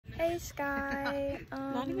Hey, Sky.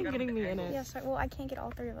 Not even getting me in it. Yeah, sorry. Well, I can't get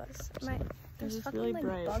all three of us. There's fucking really like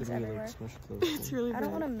bright. bugs everywhere. It's really I bright.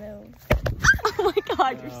 don't want to move. Oh my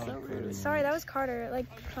god, you're so rude. Sorry, that was Carter. Like,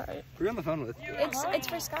 Who are you on the phone with? it's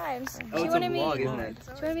for Sky. Oh, She it's a wanted vlog, me. isn't it?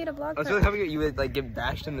 She wanted me to vlog. I was her. really hoping you would like get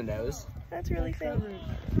bashed in the nose. That's really fake.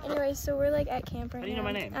 Anyway, so we're like at camp right now. How do you know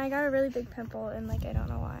my name? And I got a really big pimple, and like I don't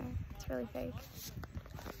know why. It's really fake.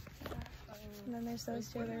 And then there's those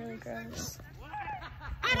two. They're really gross.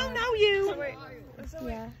 I don't know you! So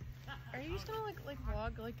wait, Yeah. are you just gonna like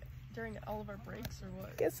vlog like during all of our breaks or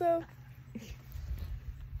what? Guess so.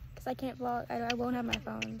 Cause I can't vlog. I won't have my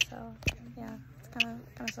phone, so yeah, it's kind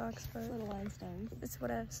of sucks, but Little Einstein. it's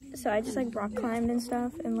whatever. So I just like rock climbed and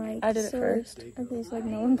stuff, and like I did it so, first. Okay, so like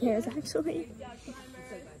no one cares actually.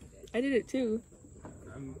 I did it too.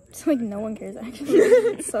 So like no one cares actually.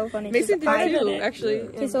 It's so funny. 'Cause Mason did I it too, it. actually.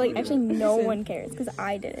 Okay, so like actually no one cares because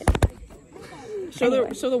I did it. Show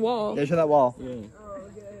the wall. Yeah, show that wall.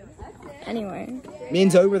 Anyway. Me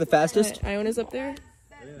and Zoe were the fastest. Iona's up there.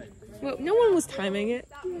 Well, no one was timing it.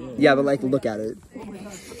 Yeah, but like, look at it.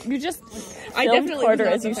 You just. I definitely Carter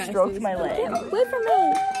was as not you the stroked fastest. my leg. Wait for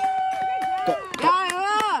me.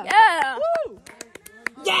 Yeah.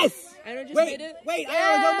 Yes! Iona just Wait, made it. wait,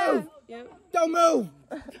 Iona, don't move! Yep. Don't move!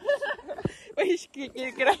 Wait,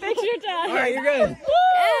 get a picture time. All right, you're good.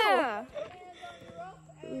 Yeah.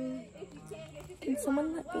 Can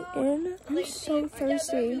someone let me in? I'm so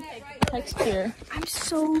thirsty. Text here. I'm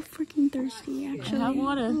so freaking thirsty, I actually. have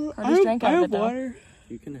water. Or just drank out of it though. water.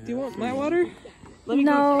 Do you want my water?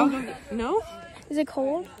 No. No? Is it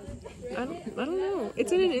cold? I don't know.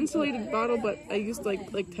 It's in an insulated bottle, but I used like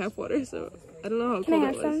tap water, so I don't know how Can I cold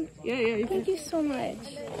have it was. some? Yeah, you can. Thank you so much.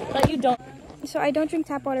 But you don't. So I don't drink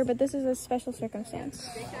tap water, but this is a special circumstance.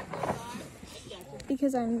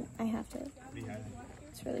 Because I have to.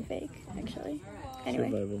 It's really fake, actually.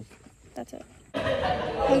 Anyway, that's it.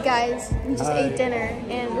 Hey guys, we just ate dinner,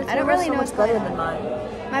 and I don't really know what's better better than mine.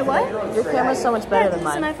 My what? Your camera's so much better Yeah, than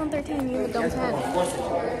this is mine. an iPhone 13, you don't have it.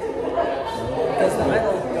 Because the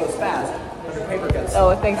metal goes fast, but the paper goes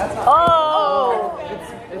Oh, thanks. Oh!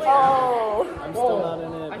 Oh! I'm still not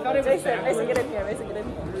in it. I thought it was Mason, get in here. Mason, get in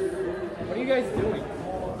here. What are you guys doing?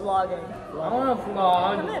 Vlogging. I don't want to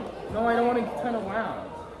vlog. No, I don't want to turn around.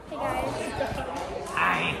 Hey guys.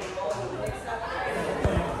 Hi.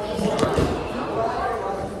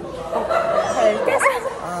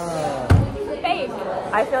 Hey. Fake.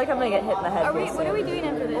 I feel like I'm gonna get hit in the head. What are we doing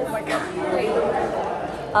after this? Oh my god.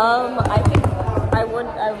 I think I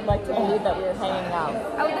would like to believe that we were hanging out.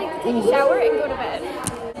 I would like to take a shower and go to bed.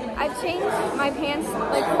 I've changed my pants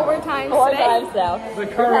like 4 times Four today. times now. The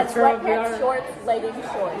Had curvature of the sweatpants, arm. shorts, leggings,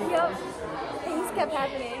 shorts. Yep. Things kept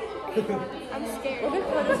happening. I'm scared. This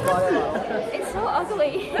water bottle. It's so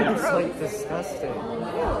ugly. It's like disgusting.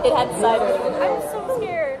 It had cider. I'm so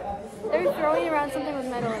scared. They're throwing around something with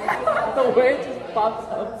metal in it. The word just pops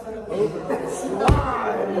up.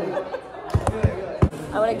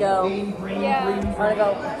 I want to go. Yeah. I want to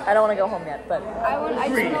go. I don't want to go home yet, but I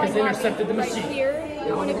just want to like right here.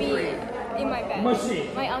 I want to be in my bed.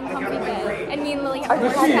 My uncomfy bed. And me and Lily have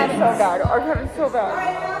our cabin's so bad. Our cabin's so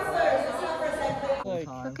bad.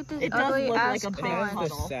 Look at this It does ugly look ass like a big pond.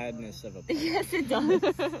 puddle. sadness of a Yes, it does.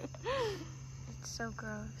 It's so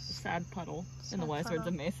gross. Sad puddle, in the wise words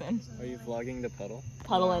of Mason. Are you vlogging the puddle?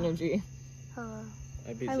 Puddle energy. Hello.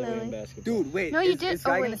 I beat Hi, Zoe Lily. in basketball. Dude, wait. No, you is, did. Is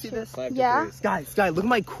Sky oh, gonna wait, see shit. this? Yeah. Sky, look at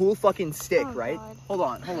my cool fucking stick, Oh, right? God. Hold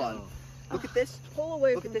on. Look at this. Pull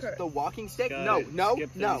away Look from at this. Kurt. The walking stick. Guy, No. Guy,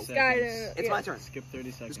 It's my turn. Skip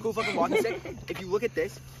 30 seconds. This cool fucking walking stick. If you look at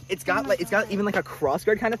this, it's got even like a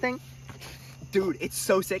crossguard kind of thing. Dude, it's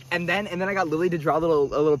so sick. And then I got Lily to draw a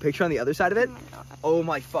little picture on the other side of it. Oh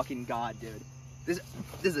my fucking god, dude. This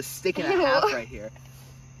is a stick and a half right here.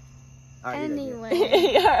 All right, Anyway.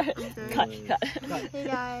 Yeah. Cut. Cut. Hey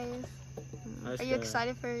guys. Are you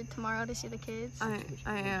excited for tomorrow to see the kids?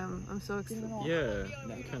 I am. I'm so excited. Yeah,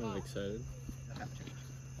 I'm kind of excited.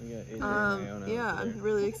 We got Adrian and Iona Yeah, over there. I'm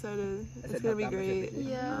really excited. It's gonna be great.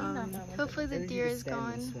 Yeah. Hopefully the deer is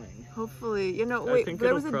gone. Hopefully, you know. I Wait, think there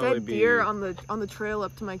it'll was a probably dead deer be- on the trail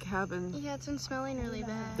up to my cabin. Yeah, it's been smelling really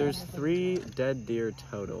bad. There's 3 dead deer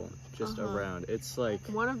total just around. It's like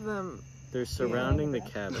One of them. they're surrounding the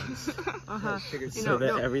cabins You so know, that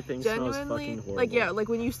no, everything smells genuinely, fucking horrible. like like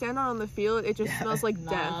when you stand out on the field, it just smells like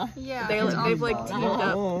death. Yeah. They've like teamed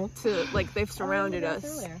Oh. up to they've surrounded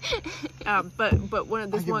us. But one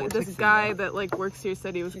of this guy that like works here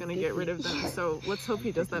said he was gonna get rid of them. So let's hope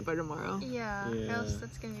he does that by tomorrow. Yeah. Yeah. Else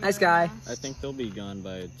that's gonna be Nice really guy. nice. I think they'll be gone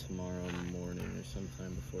by tomorrow morning or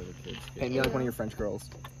sometime before the kids get Paint me like one of your French girls.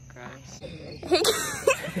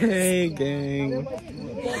 Hey, gang.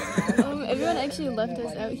 Everyone actually left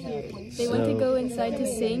us out here. They went to go inside to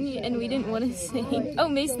sing, and we didn't want to sing. Oh,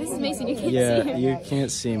 Mason, this is Mason. You can't see Yeah, her. you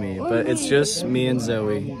can't see me, but it's just me and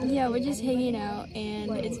Zoe. Yeah, we're just hanging out,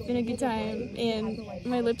 and it's been a good time, and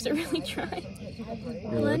my lips are really dry.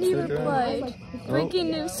 Lenny replied,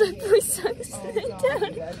 breaking news, Subway sucks down.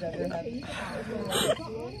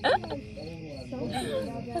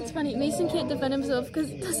 That's funny. Mason can't defend himself because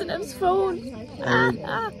he doesn't have his phone.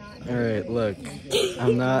 Alright, look.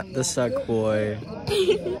 I'm not the suck boy.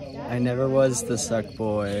 I never was the suck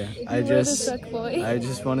boy. I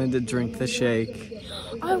just wanted to drink the shake.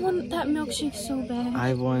 I want that milkshake so bad.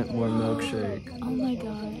 I want more milkshake. Oh my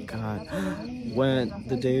god. God.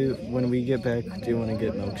 When we get back, do you want to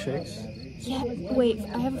get milkshakes? Yeah, wait,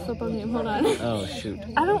 I have a football game, hold on. Oh, shoot.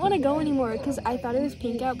 I don't want to go anymore because I thought it was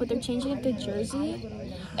pink out, but they're changing it to Jersey,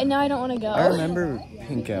 and now I don't want to go. I remember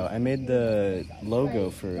pink out. I made the logo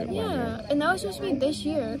for it one year. Yeah, and that was supposed to be this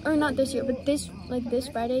year, or not this year, but this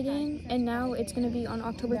Friday game, and now it's going to be on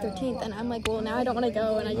October 13th, and I'm like, well, now I don't want to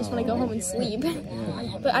go, and I just want to go home and sleep.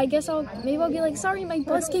 But I guess maybe I'll be like, sorry, my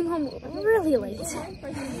bus came home really late.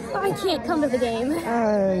 I can't come to the game.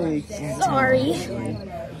 Sorry.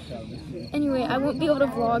 Anyway, I won't be able to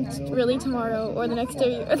vlog really tomorrow or the next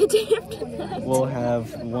day or the day after that. We'll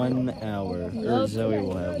have 1 hour, or Zoe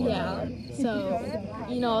will have 1 hour. So,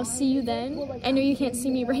 I'll see you then. I know you can't see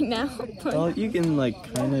me right now. Well, you can like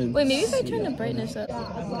kind of. Wait, maybe if I turn the brightness up.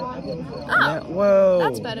 Yeah, whoa.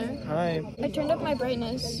 That's better. Hi. I turned up my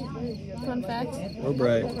brightness. Fun fact. We're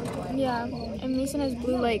bright. Yeah, and Mason has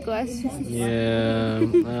blue light glasses. Yeah.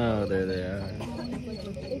 Oh, there they are.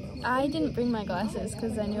 I didn't bring my glasses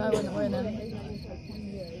because I knew I wouldn't wear them.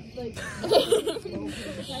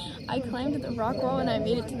 I climbed the rock wall and I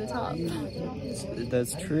made it to the top.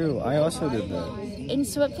 That's true. I also did that. In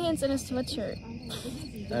sweatpants and a sweatshirt.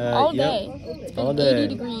 All day. Yep. It's been All day. 80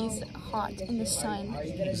 degrees hot in the sun.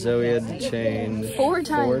 Zoe had to change 4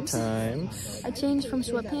 times. 4 times. I changed from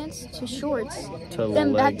sweatpants to shorts, To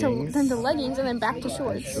then leggings. back to leggings, and then back to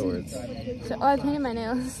shorts. So, I painted my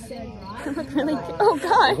nails. I look really good. Oh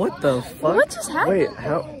god. What the fuck? What just happened? Wait,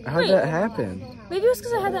 how'd that happen? Maybe it was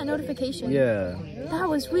because I had that notification. Yeah. That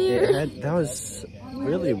was weird. That was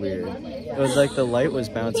really weird. It was like the light was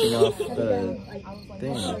bouncing off the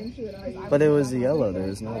thing. But it was yellow, there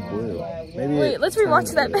was no blue. Maybe. Wait, let's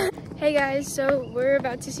rewatch that. Hey guys, so we're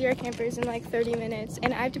about to see our campers in like 30 minutes,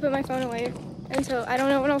 and I have to put my phone away. And so I don't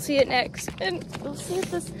know when I'll see it next. And we'll see it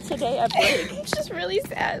today at break. It's just really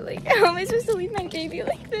sad. Like, how am I supposed to leave my baby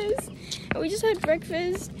like this? And we just had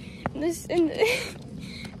breakfast.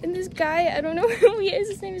 And this guy, I don't know who he is.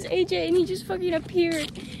 His name is AJ, and he just fucking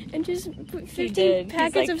appeared and just put 15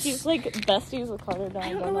 packets of. He's like besties with Carter now.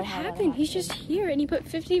 I don't know what happened. He's just here, and he put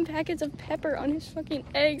 15 packets of pepper on his fucking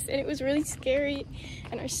eggs, and it was really scary.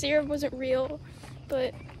 And our syrup wasn't real,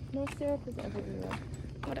 but No syrup is ever real.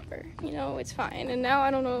 whatever. It's fine. And now I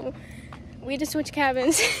don't know. We had to switch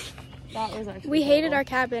cabins. That was actually. We hated our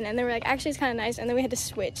cabin, and they were like, actually, it's kind of nice. And then we had to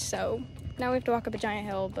switch, so now we have to walk up a giant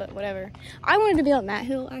hill. But whatever. I wanted to be on that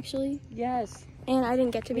hill actually, Yes. and I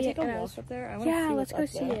didn't get to be. Take a and I walk was- up there. I want Yeah, see let's go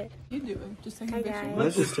what's see up there. it. You do it. Just take Hi a picture. guys.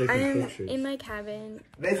 Let's just take I'm pictures. in my cabin.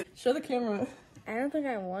 Show the camera. I don't think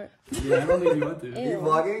I want. Yeah, I don't think you want to. Ew.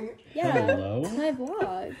 Vlogging? Yeah. Hello? My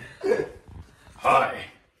vlog. Hi.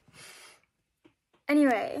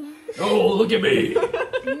 Anyway. Oh, look at me.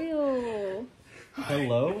 Ew.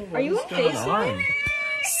 Hello? Are you What's going on?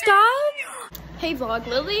 Stop! Hey vlog,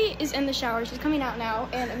 Lily is in the shower. She's coming out now,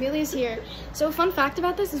 and Amelia's here. So a fun fact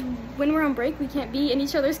about this is when we're on break, we can't be in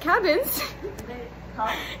each other's cabins.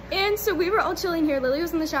 And so we were all chilling here. Lily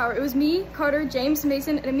was in the shower. It was me, Carter, James,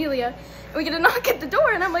 Mason, and Amelia. And we get a knock at the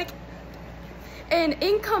door, and I'm like, and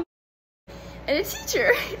in comes and a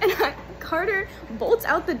teacher. And Carter bolts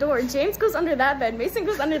out the door. James goes under that bed. Mason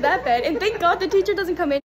goes under that bed. And thank God the teacher doesn't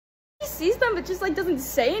come in. He sees them, but just like doesn't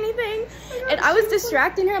say anything. And I was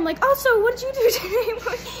distracting her. I'm like, oh, so what did you do today?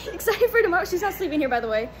 I'm excited for tomorrow. She's not sleeping here, by the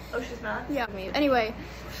way. Oh, she's not? Yeah. Anyway,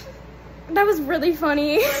 that was really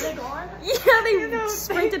funny. Are they gone? Yeah, they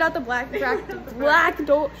sprinted out the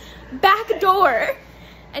back door.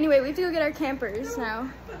 Anyway, we have to go get our campers now.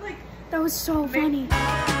 That was so funny. I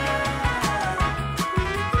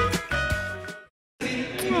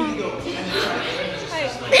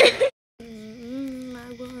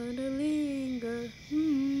wanna linger a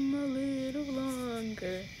little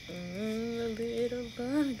longer, a little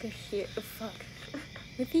longer. Fuck.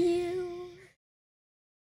 With you.